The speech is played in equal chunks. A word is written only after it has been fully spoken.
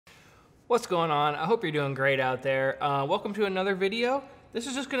What's going on? I hope you're doing great out there. Welcome to another video. This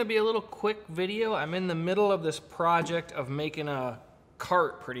is just gonna be a little quick video. I'm in the middle of this project of making a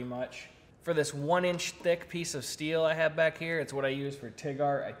cart pretty much for this 1-inch thick piece of steel I have back here. It's what I use for TIG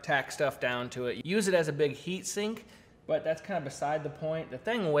art. I tack stuff down to it. Use it as a big heat sink, but that's kind of beside the point. The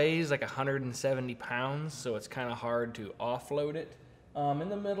thing weighs like 170 pounds, so it's kind of hard to offload it. In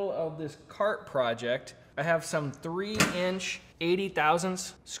the middle of this cart project, I have some 3-inch 80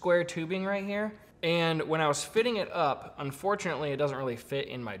 thousandths square tubing right here. And when I was fitting it up, unfortunately, it doesn't really fit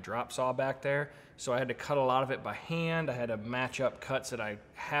in my drop saw back there. So I had to cut a lot of it by hand. I had to match up cuts that I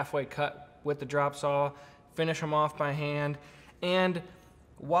halfway cut with the drop saw, finish them off by hand. And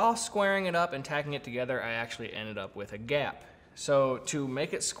while squaring it up and tacking it together, I actually ended up with a gap. So to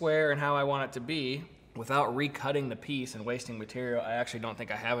make it square and how I want it to be, without recutting the piece and wasting material, I actually don't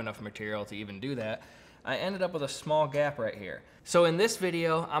think I have enough material to even do that. I ended up with a small gap right here. So in this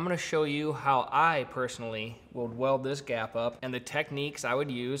video, I'm gonna show you how I personally would weld this gap up and the techniques I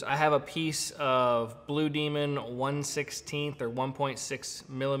would use. I have a piece of Blue Demon 1/16 or 1.6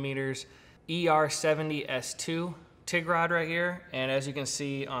 millimeters ER70 S2 TIG rod right here. And as you can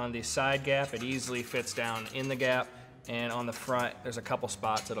see on the side gap, it easily fits down in the gap. And on the front, there's a couple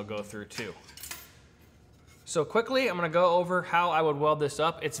spots it'll go through too. So quickly, I'm gonna go over how I would weld this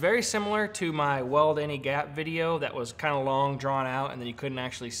up. It's very similar to my Weld Any Gap video that was kind of long, drawn out, and then you couldn't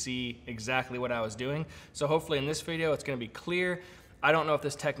actually see exactly what I was doing. So hopefully in this video, it's gonna be clear. I don't know if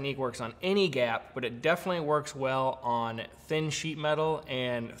this technique works on any gap, but it definitely works well on thin sheet metal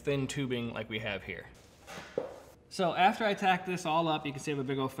and thin tubing like we have here. So after I tack this all up, you can see I have a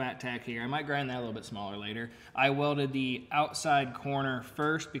big old fat tack here. I might grind that a little bit smaller later. I welded the outside corner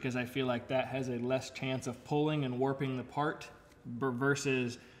first because I feel like that has a less chance of pulling and warping the part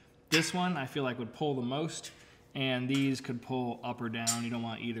versus this one I feel like would pull the most, and these could pull up or down. You don't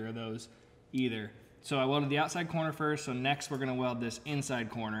want either of those either. So I welded the outside corner first, so next we're gonna weld this inside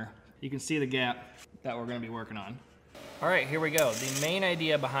corner. You can see the gap that we're gonna be working on. All right, here we go. The main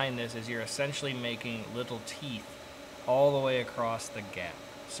idea behind this is you're essentially making little teeth all the way across the gap.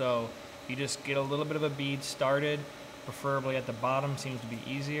 So you just get a little bit of a bead started, preferably at the bottom, seems to be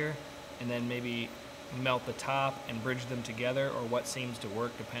easier, and then maybe melt the top and bridge them together, or what seems to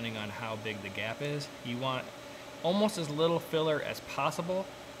work depending on how big the gap is. You want almost as little filler as possible,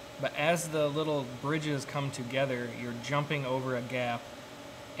 but as the little bridges come together, you're jumping over a gap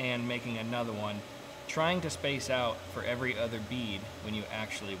and making another one, trying to space out for every other bead when you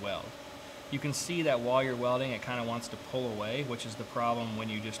actually weld. You can see that while you're welding, it kind of wants to pull away, which is the problem when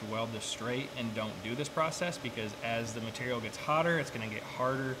you just weld this straight and don't do this process, because as the material gets hotter, it's going to get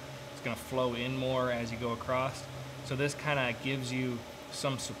harder. It's going to flow in more as you go across. So this kind of gives you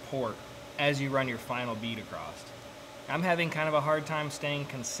some support as you run your final bead across. I'm having kind of a hard time staying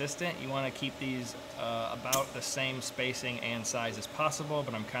consistent. You want to keep these about the same spacing and size as possible,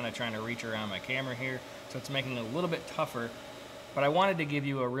 but I'm kind of trying to reach around my camera here, so it's making it a little bit tougher. But I wanted to give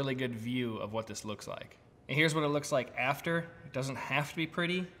you a really good view of what this looks like. And here's what it looks like after. It doesn't have to be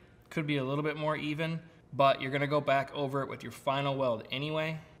pretty, could be a little bit more even, but you're gonna go back over it with your final weld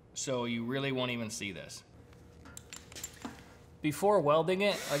anyway, so you really won't even see this. Before welding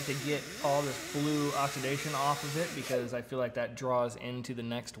it, I like to get all this blue oxidation off of it because I feel like that draws into the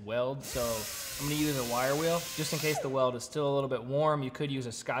next weld. So I'm gonna use a wire wheel just in case the weld is still a little bit warm. You could use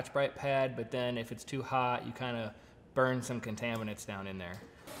a Scotch-Brite pad, but then if it's too hot, you kind of burn some contaminants down in there.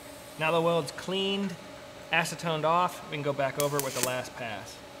 Now the weld's cleaned, acetoned off, we can go back over it with the last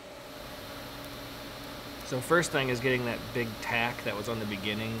pass. So first thing is getting that big tack that was on the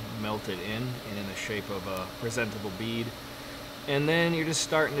beginning melted in and in the shape of a presentable bead. And then you're just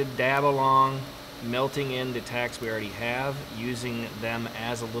starting to dab along, melting in the tacks we already have, using them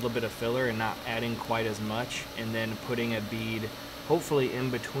as a little bit of filler and not adding quite as much, and then putting a bead hopefully in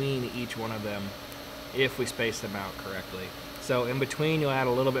between each one of them if we space them out correctly. So in between, you'll add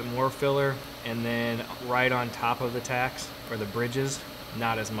a little bit more filler, and then right on top of the tacks, or the bridges,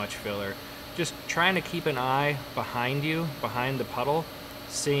 not as much filler. Just trying to keep an eye behind you, behind the puddle,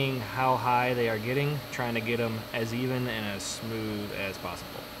 seeing how high they are getting, trying to get them as even and as smooth as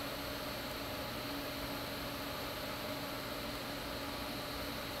possible.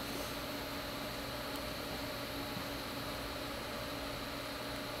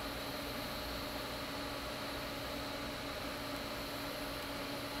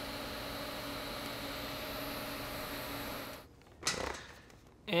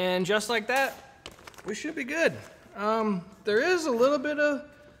 And just like that, we should be good. There is a little bit of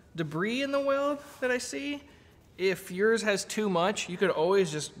debris in the weld that I see. If yours has too much, you could always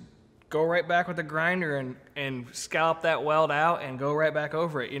just go right back with the grinder and scallop that weld out and go right back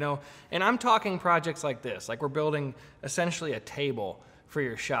over it, you know? And I'm talking projects like this, like we're building essentially a table for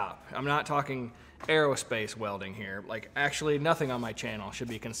your shop. I'm not talking aerospace welding here. Like, actually nothing on my channel should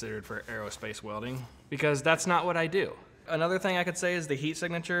be considered for aerospace welding because that's not what I do. Another thing I could say is the heat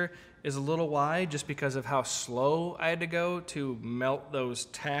signature is a little wide just because of how slow I had to go to melt those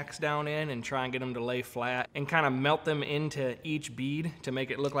tacks down in and try and get them to lay flat and kind of melt them into each bead to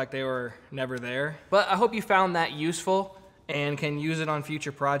make it look like they were never there. But I hope you found that useful and can use it on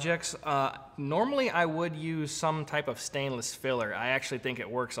future projects. Normally I would use some type of stainless filler. I actually think it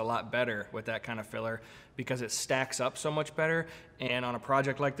works a lot better with that kind of filler because it stacks up so much better. And on a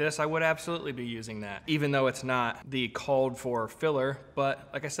project like this, I would absolutely be using that, even though it's not the called for filler. But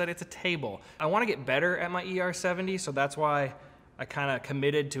like I said, it's a table. I want to get better at my ER70, so that's why I kind of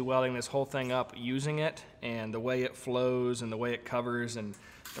committed to welding this whole thing up using it and the way it flows and the way it covers, and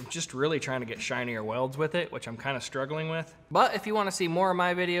I'm just really trying to get shinier welds with it, which I'm kind of struggling with. But if you want to see more of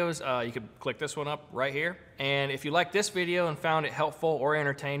my videos, you could click this one up right here. And if you liked this video and found it helpful or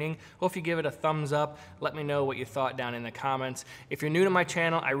entertaining, hope you give it a thumbs up. Let me know what you thought down in the comments. If you're new to my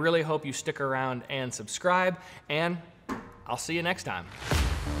channel, I really hope you stick around and subscribe, and I'll see you next time.